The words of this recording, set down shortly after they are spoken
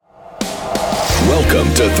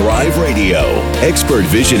Welcome to Thrive Radio, expert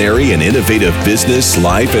visionary and innovative business,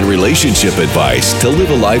 life, and relationship advice to live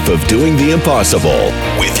a life of doing the impossible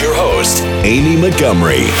with your host, Amy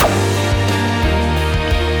Montgomery.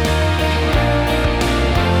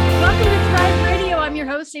 Welcome to Thrive Radio. I'm your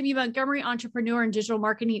host, Amy Montgomery, entrepreneur and digital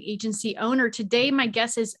marketing agency owner. Today, my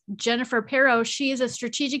guest is Jennifer Pero. She is a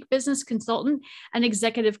strategic business consultant and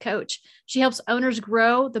executive coach. She helps owners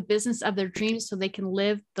grow the business of their dreams so they can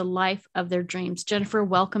live the life of their dreams. Jennifer,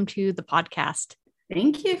 welcome to the podcast.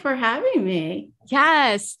 Thank you for having me.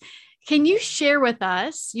 Yes. Can you share with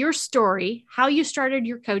us your story, how you started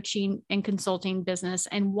your coaching and consulting business,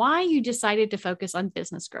 and why you decided to focus on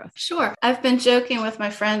business growth? Sure. I've been joking with my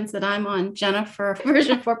friends that I'm on Jennifer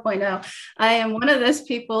version 4.0. I am one of those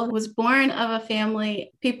people who was born of a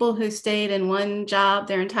family, people who stayed in one job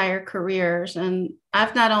their entire careers. And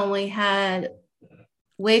I've not only had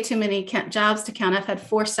way too many jobs to count, I've had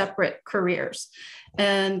 4 separate careers.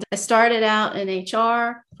 And I started out in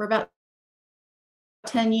HR for about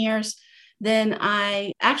 10 years. Then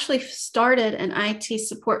I actually started an IT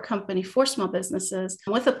support company for small businesses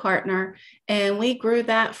with a partner, and we grew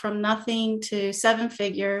that from nothing to 7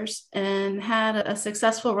 figures and had a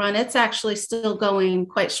successful run. It's actually still going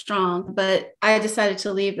quite strong, but I decided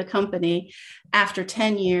to leave the company after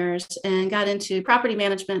 10 years and got into property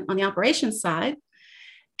management on the operations side.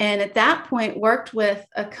 And at that point, worked with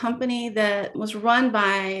a company that was run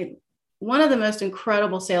by one of the most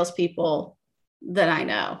incredible salespeople that I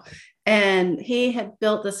know. And he had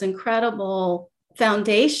built this incredible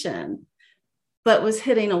foundation, but was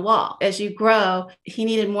hitting a wall. As you grow, he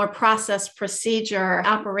needed more process, procedure,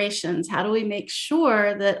 operations. How do we make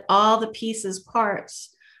sure that all the pieces,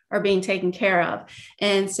 parts are being taken care of?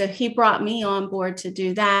 And so he brought me on board to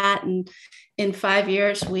do that. And in 5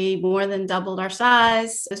 years, we more than doubled our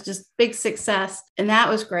size. It was just big success. And that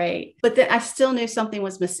was great. But then I still knew something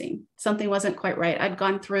was missing. Something wasn't quite right. I'd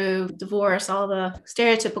gone through divorce, all the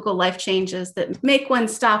stereotypical life changes that make one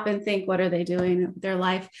stop and think, what are they doing with their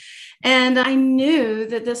life? And I knew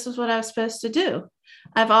that this was what I was supposed to do.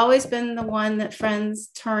 I've always been the one that friends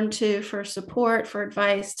turn to for support, for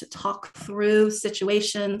advice, to talk through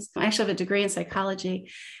situations. I actually have a degree in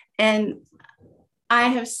psychology. And I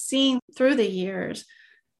have seen through the years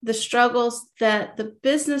the struggles that the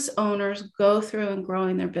business owners go through in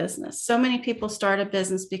growing their business. So many people start a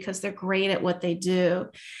business because they're great at what they do,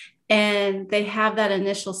 and they have that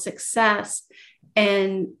initial success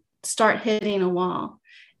and start hitting a wall,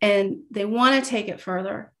 and they want to take it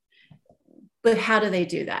further. But how do they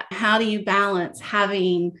do that? How do you balance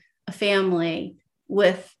having a family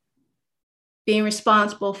with being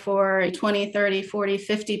responsible for 20, 30, 40,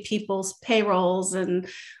 50 people's payrolls and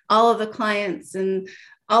all of the clients and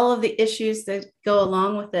all of the issues that go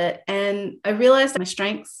along with it? And I realized my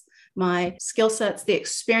strengths, my skill sets, the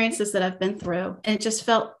experiences that I've been through, and it just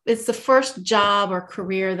felt it's the first job or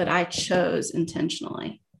career that I chose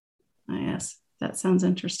intentionally. I guess that sounds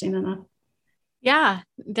interesting enough. Yeah,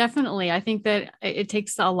 definitely. I think that it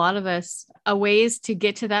takes a lot of us a ways to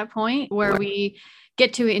get to that point where we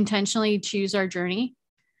get to intentionally choose our journey.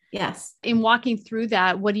 Yes. In walking through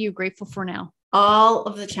that, what are you grateful for now? All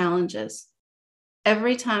of the challenges.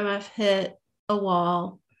 Every time I've hit a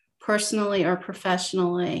wall, personally or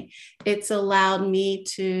professionally, it's allowed me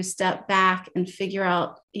to step back and figure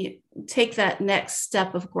out, take that next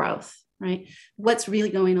step of growth. Right? What's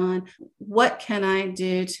really going on? What can I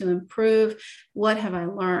do to improve? What have I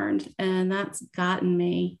learned? And that's gotten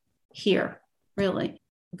me here, really.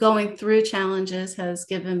 Going through challenges has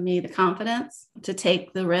given me the confidence to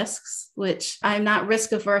take the risks, which I'm not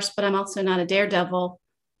risk averse, but I'm also not a daredevil.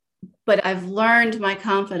 But I've learned my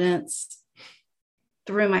confidence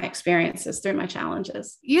through my experiences, through my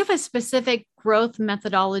challenges. You have a specific growth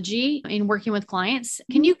methodology in working with clients.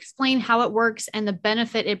 Can you explain how it works and the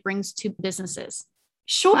benefit it brings to businesses?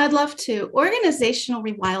 Sure, I'd love to. Organizational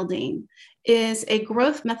rewilding is a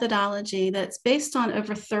growth methodology that's based on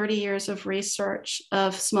over 30 years of research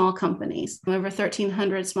of small companies. Over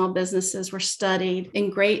 1,300 small businesses were studied in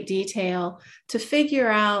great detail to figure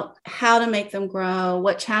out how to make them grow,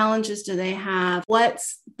 what challenges do they have,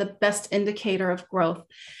 what's the best indicator of growth.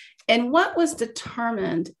 And what was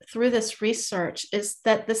determined through this research is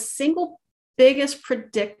that the single biggest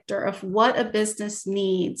predictor of what a business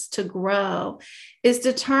needs to grow is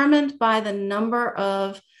determined by the number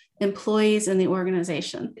of employees in the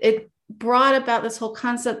organization. It brought about this whole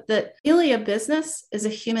concept that really a business is a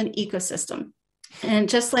human ecosystem. And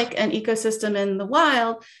just like an ecosystem in the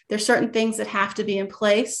wild, there's certain things that have to be in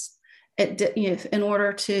place in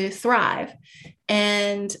order to thrive.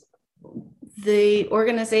 And the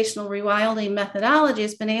organizational rewilding methodology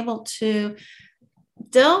has been able to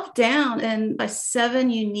delved down and by 7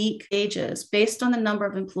 unique stages based on the number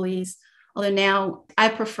of employees. Although now I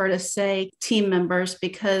prefer to say team members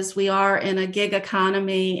because we are in a gig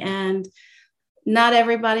economy and not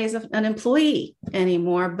everybody is an employee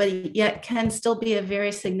anymore, but yet can still be a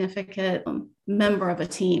very significant member of a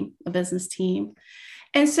team, a business team.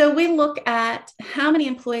 And so we look at how many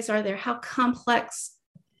employees are there, how complex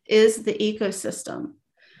is the ecosystem,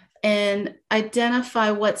 and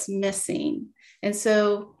identify what's missing. And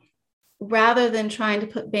so rather than trying to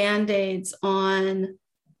put Band-Aids on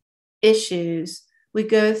issues, we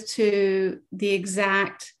go to the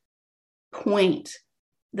exact point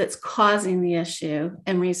that's causing the issue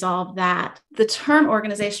and resolve that. The term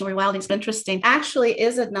organizational rewilding is interesting. Actually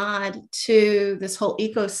is a nod to this whole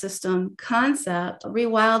ecosystem concept.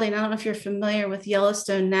 Rewilding, I don't know if you're familiar with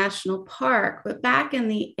Yellowstone National Park, but back in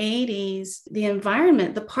the 80s, the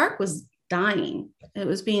environment, the park was dying. It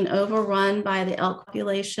was being overrun by the elk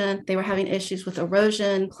population. They were having issues with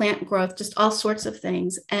erosion, plant growth, just all sorts of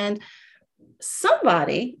things. And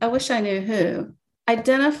somebody, I wish I knew who,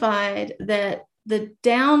 identified that the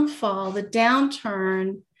downfall, the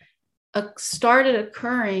downturn started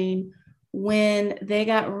occurring when they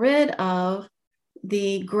got rid of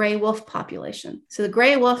the gray wolf population. So the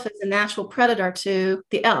gray wolf is a natural predator to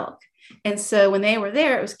the elk. And so when they were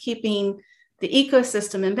there, it was keeping the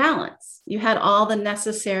ecosystem in balance. You had all the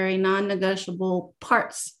necessary non-negotiable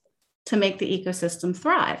parts to make the ecosystem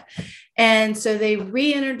thrive. And so they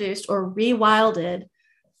reintroduced or rewilded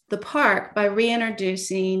the park by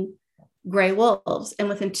reintroducing gray wolves. And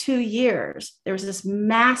within 2 years, there was this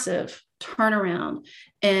massive turnaround.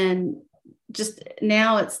 And just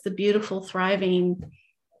now it's the beautiful, thriving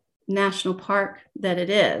national park that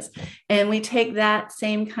it is. And we take that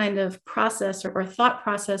same kind of process or thought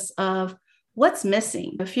process of what's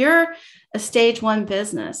missing. If you're a stage 1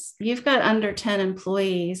 business, you've got under 10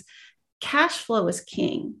 employees, cash flow is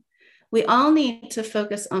king. We all need to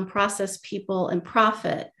focus on process, people, and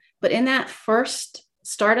profit. But in that first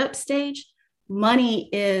startup stage, money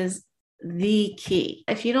is the key.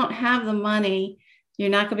 If you don't have the money, you're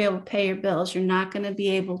not going to be able to pay your bills. You're not going to be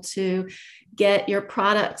able to get your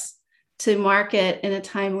products to market in a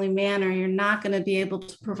timely manner. You're not going to be able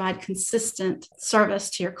to provide consistent service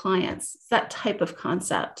to your clients. It's that type of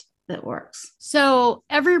concept that works. So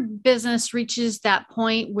every business reaches that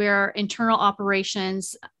point where internal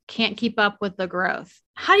operations can't keep up with the growth.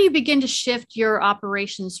 How do you begin to shift your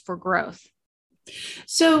operations for growth?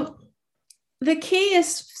 So the key is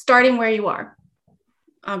starting where you are.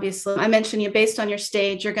 Obviously, I mentioned you based on your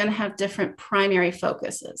stage, you're going to have different primary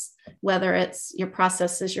focuses, whether it's your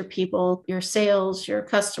processes, your people, your sales, your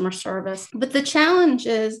customer service. But the challenge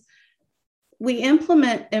is we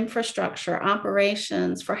implement infrastructure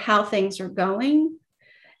operations for how things are going.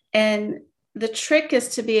 And the trick is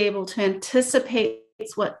to be able to anticipate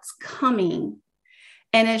what's coming.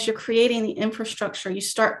 And as you're creating the infrastructure, you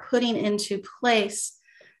start putting into place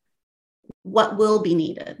what will be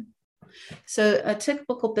needed. So a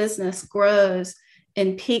typical business grows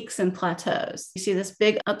in peaks and plateaus. You see this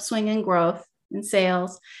big upswing in growth in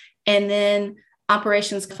sales, and then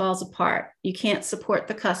operations falls apart. You can't support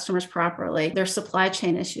the customers properly. There's supply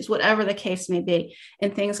chain issues, whatever the case may be,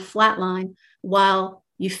 and things flatline while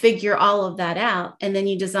you figure all of that out, and then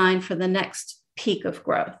you design for the next peak of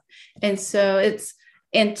growth. And so it's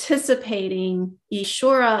anticipating, you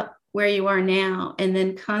shore up where you are now, and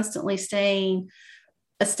then constantly staying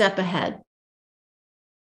a step ahead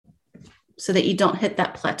so that you don't hit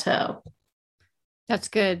that plateau. That's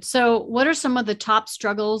good. So what are some of the top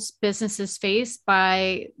struggles businesses face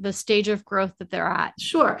by the stage of growth that they're at?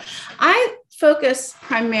 Sure. I focus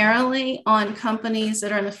primarily on companies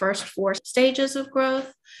that are in the first 4 stages of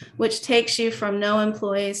growth, which takes you from no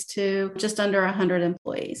employees to just under 100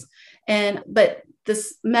 employees. But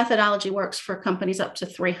this methodology works for companies up to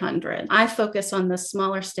 300. I focus on the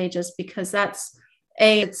smaller stages because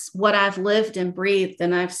it's what I've lived and breathed,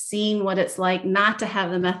 and I've seen what it's like not to have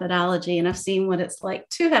the methodology, and I've seen what it's like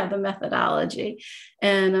to have the methodology,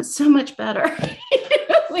 and it's so much better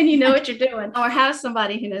when you know what you're doing or have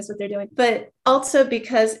somebody who knows what they're doing. But also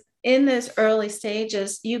because in those early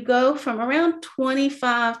stages, you go from around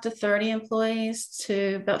 25 to 30 employees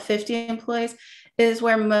to about 50 employees is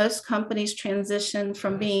where most companies transition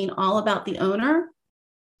from being all about the owner.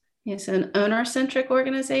 It's an owner-centric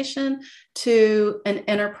organization to an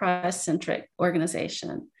enterprise-centric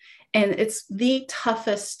organization. And it's the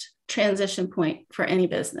toughest transition point for any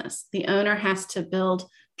business. The owner has to build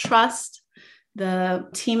trust. The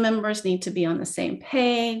team members need to be on the same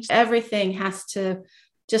page. Everything has to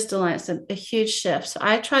just align. It's a huge shift. So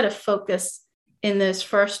I try to focus in those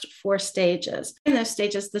first 4 stages. In those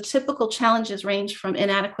stages, the typical challenges range from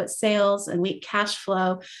inadequate sales and weak cash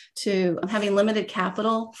flow to having limited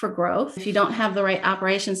capital for growth. If you don't have the right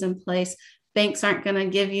operations in place, banks aren't going to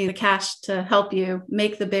give you the cash to help you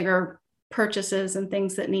make the bigger purchases and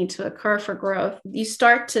things that need to occur for growth. You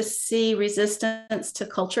start to see resistance to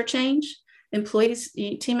culture change. Employees,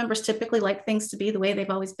 team members typically like things to be the way they've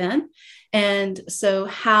always been. And so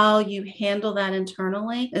how you handle that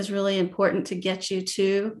internally is really important to get you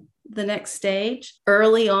to the next stage.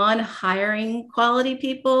 Early on, hiring quality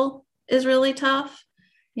people is really tough.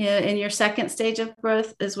 In your second stage of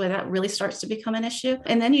growth is where that really starts to become an issue.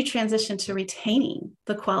 And then you transition to retaining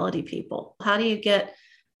the quality people. How do you get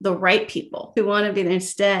the right people who want to be there and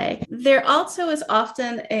stay? There also is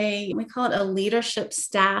often we call it a leadership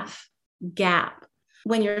staff gap.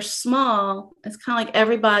 When you're small, it's kind of like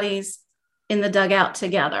everybody's in the dugout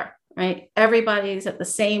together, right? Everybody's at the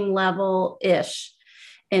same level-ish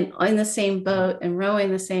and in the same boat and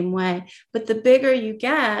rowing the same way. But the bigger you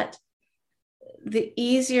get, the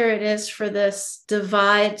easier it is for this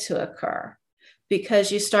divide to occur,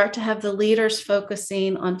 because you start to have the leaders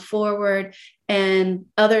focusing on forward and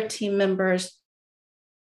other team members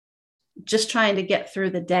just trying to get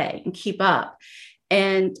through the day and keep up.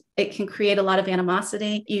 And it can create a lot of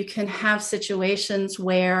animosity. You can have situations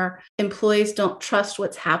where employees don't trust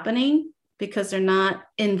what's happening because they're not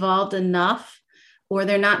involved enough, or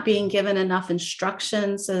they're not being given enough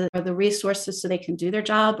instructions or the resources so they can do their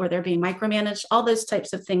job, or they're being micromanaged. All those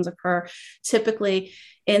types of things occur typically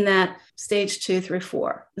in that stage 2 through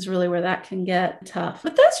 4 is really where that can get tough.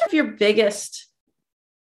 But those are your biggest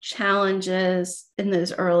challenges in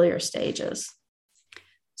those earlier stages.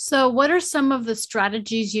 So what are some of the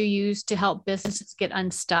strategies you use to help businesses get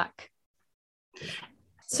unstuck?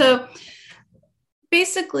 So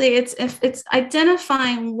basically, it's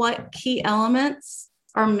identifying what key elements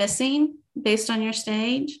are missing based on your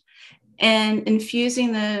stage and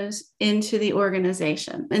infusing those into the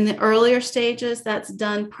organization. In the earlier stages, that's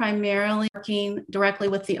done primarily working directly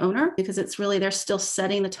with the owner, because it's really, they're still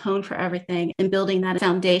setting the tone for everything and building that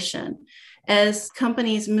foundation. As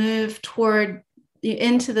companies move toward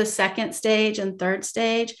into the second stage and third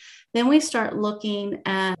stage, then we start looking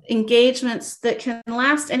at engagements that can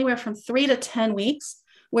last anywhere from 3 to 10 weeks,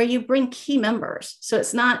 where you bring key members. So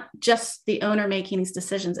it's not just the owner making these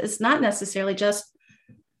decisions. It's not necessarily just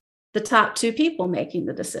the top 2 people making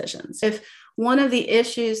the decisions. If one of the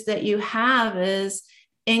issues that you have is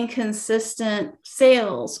inconsistent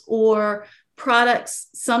sales or products,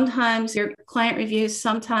 sometimes your client reviews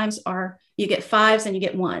sometimes are, you get 5s and you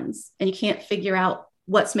get 1s, and you can't figure out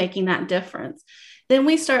what's making that difference. Then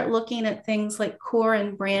we start looking at things like core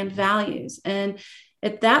and brand values. And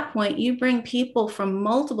at that point, you bring people from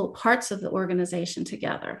multiple parts of the organization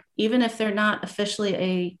together, even if they're not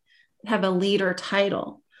officially have a leader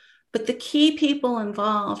title. But the key people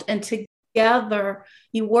involved, and together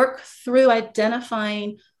you work through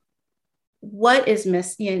identifying what is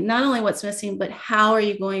missing, not only what's missing, but how are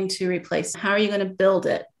you going to replace it? How are you going to build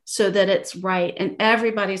it so that it's right and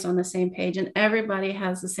everybody's on the same page and everybody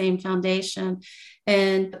has the same foundation,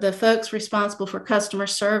 and the folks responsible for customer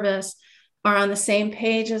service are on the same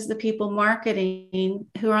page as the people marketing,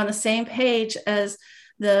 who are on the same page as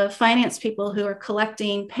the finance people who are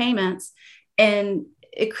collecting payments. And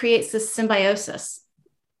it creates this symbiosis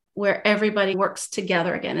where everybody works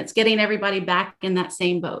together again. It's getting everybody back in that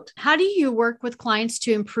same boat. How do you work with clients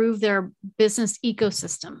to improve their business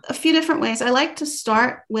ecosystem? A few different ways. I like to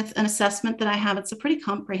start with an assessment that I have. It's a pretty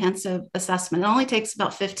comprehensive assessment. It only takes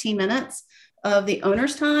about 15 minutes of the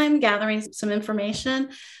owner's time gathering some information,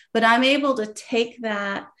 but I'm able to take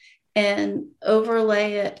that and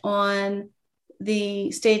overlay it on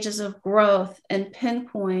the stages of growth and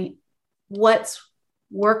pinpoint what's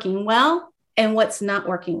working well and what's not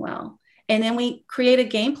working well. And then we create a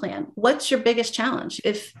game plan. What's your biggest challenge?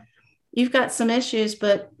 If you've got some issues,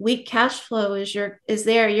 but weak cash flow is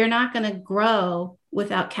there, you're not going to grow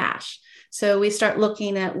without cash. So we start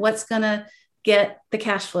looking at what's going to get the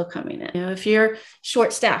cash flow coming in. If you're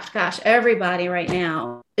short-staffed, gosh, everybody right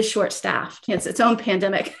now is short-staffed. It's its own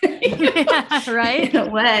pandemic, Yeah, right? in a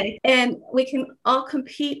way. And we can all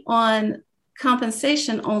compete on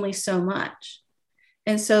compensation only so much.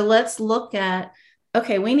 And so let's look at,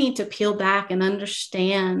 okay, we need to peel back and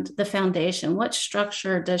understand the foundation. What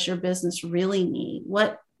structure does your business really need?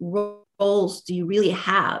 What roles do you really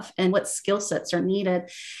have? And what skill sets are needed?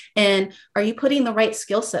 And are you putting the right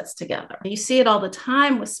skill sets together? You see it all the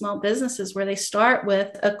time with small businesses where they start with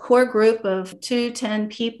a core group of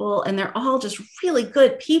 2-10 people, and they're all just really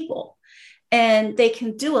good people. And they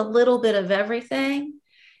can do a little bit of everything.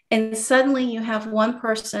 And suddenly you have one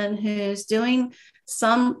person who's doing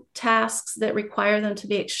some tasks that require them to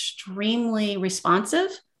be extremely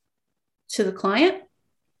responsive to the client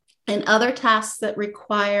and other tasks that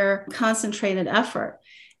require concentrated effort.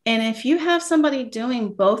 And if you have somebody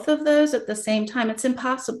doing both of those at the same time, it's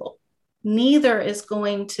impossible. Neither is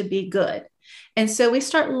going to be good. And so we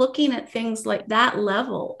start looking at things like that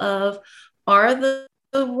level of, are the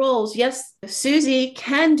roles, yes, Susie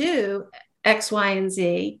can do X, Y, and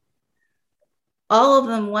Z, all of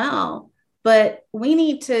them well, but we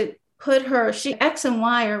need to put her, X and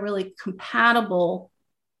Y are really compatible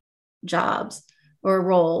jobs or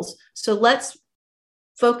roles. So let's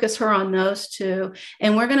focus her on those two.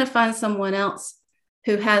 And we're going to find someone else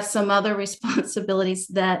who has some other responsibilities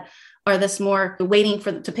that are this more waiting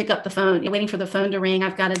to pick up the phone, waiting for the phone to ring.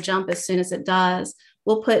 I've got to jump as soon as it does.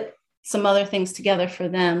 We'll put some other things together for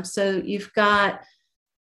them. So you've got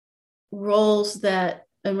roles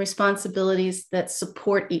and responsibilities that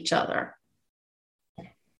support each other.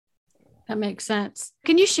 That makes sense.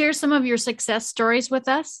 Can you share some of your success stories with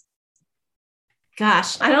us?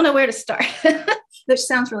 Gosh, I don't know where to start, which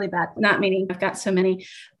sounds really bad, not meaning I've got so many.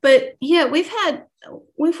 But yeah, we've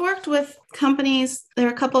worked with companies. There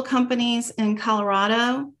are a couple of companies in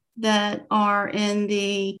Colorado that are in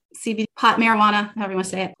the CBD, pot, marijuana, however you want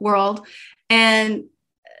to say it, world. And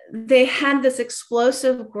they had this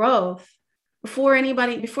explosive growth before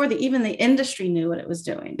even the industry knew what it was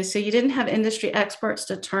doing. So you didn't have industry experts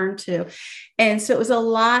to turn to. And so it was a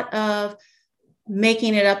lot of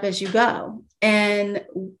making it up as you go. And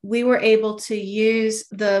we were able to use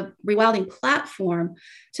the Rewilding platform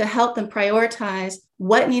to help them prioritize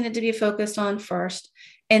what needed to be focused on first,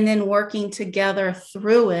 and then working together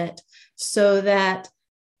through it so that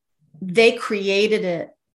they created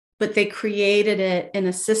it, but they created it in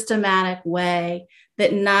a systematic way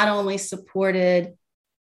that not only supported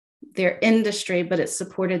their industry, but it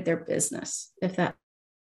supported their business, if that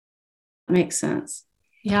makes sense.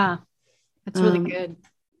 Yeah, that's really good.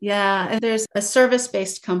 Yeah. And there's a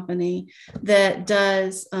service-based company that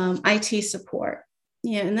does IT support.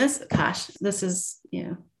 Yeah. And this is,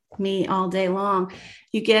 me all day long.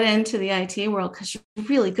 You get into the IT world because you're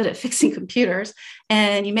really good at fixing computers,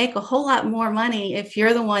 and you make a whole lot more money if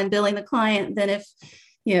you're the one billing the client than if,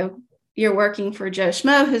 you're working for Joe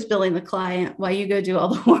Schmo who's billing the client while you go do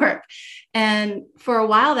all the work. And for a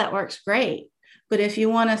while that works great. But if you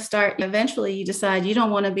want to start, eventually you decide you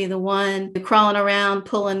don't want to be the one crawling around,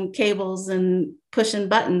 pulling cables and pushing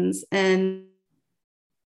buttons. And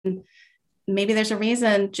maybe there's a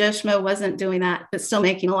reason Joe Schmo wasn't doing that, but still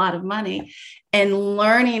making a lot of money. And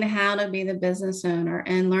learning how to be the business owner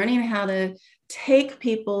and learning how to take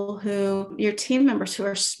people your team members who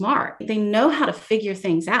are smart, they know how to figure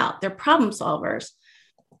things out. They're problem solvers.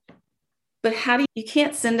 But you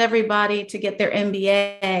can't send everybody to get their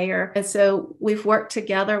MBA and so we've worked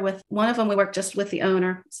together with one of them. We worked just with the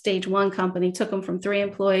owner, Stage One company, took him from 3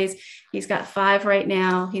 employees. He's got 5 right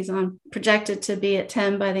now. He's projected to be at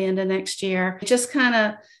 10 by the end of next year. Just kind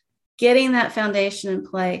of getting that foundation in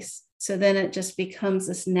place. So then it just becomes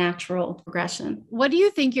this natural progression. What do you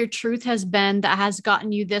think your truth has been that has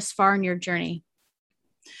gotten you this far in your journey?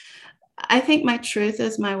 I think my truth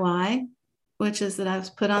is my why, which is that I was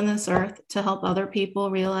put on this earth to help other people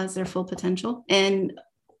realize their full potential. And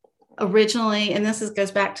originally, and goes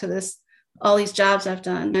back to all these jobs I've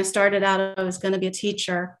done. I started out, I was going to be a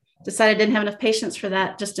teacher, decided I didn't have enough patience for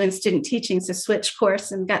that, just doing student teaching. So switched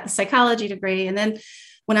course and got the psychology degree. And then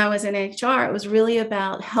when I was in HR, it was really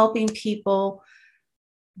about helping people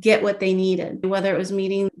get what they needed, whether it was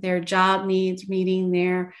meeting their job needs, meeting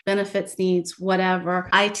their benefits needs, whatever.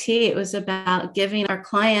 IT, it was about giving our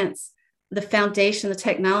clients the foundation, the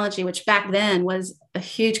technology, which back then was a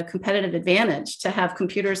huge competitive advantage to have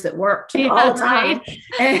computers that worked all the time.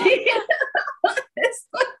 Right.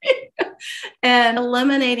 And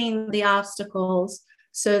eliminating the obstacles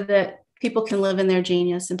so that people can live in their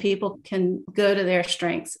genius and people can go to their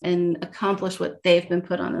strengths and accomplish what they've been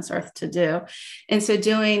put on this earth to do. And so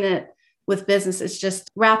doing it with business is just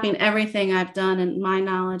wrapping everything I've done and my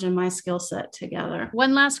knowledge and my skill set together.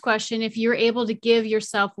 One last question. If you're able to give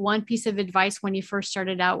yourself one piece of advice when you first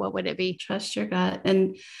started out, what would it be? Trust your gut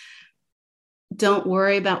and don't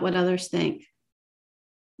worry about what others think.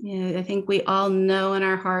 I think we all know in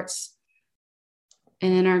our hearts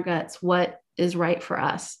and in our guts what is right for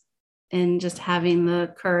us, and just having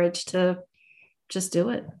the courage to just do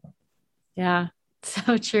it. Yeah,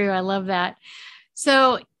 so true. I love that.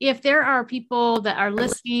 So if there are people that are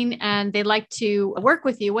listening and they'd like to work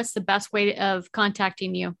with you, what's the best way of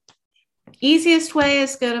contacting you? Easiest way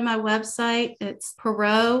is go to my website. It's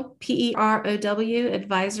Perow, P-E-R-O-W,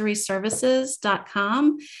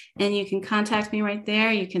 advisoryservices.com. And you can contact me right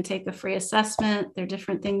there. You can take a free assessment. There are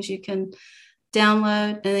different things you can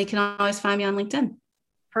download, and they can always find me on LinkedIn.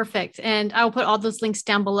 Perfect. And I'll put all those links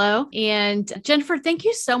down below. And Jennifer, thank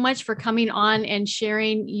you so much for coming on and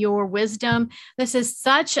sharing your wisdom. This is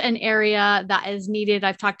such an area that is needed.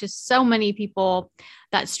 I've talked to so many people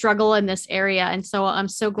that struggle in this area. And so I'm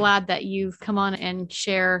so glad that you've come on and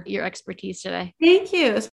share your expertise today. Thank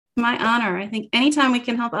you. It's my honor. I think anytime we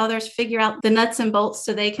can help others figure out the nuts and bolts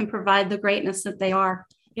so they can provide the greatness that they are,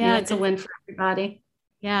 it's a win for everybody.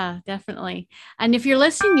 Yeah, definitely. And if you're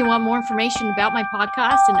listening, you want more information about my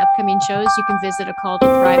podcast and upcoming shows, you can visit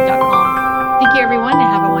acalltothrive.com. Thank you, everyone, and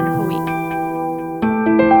have a wonderful week.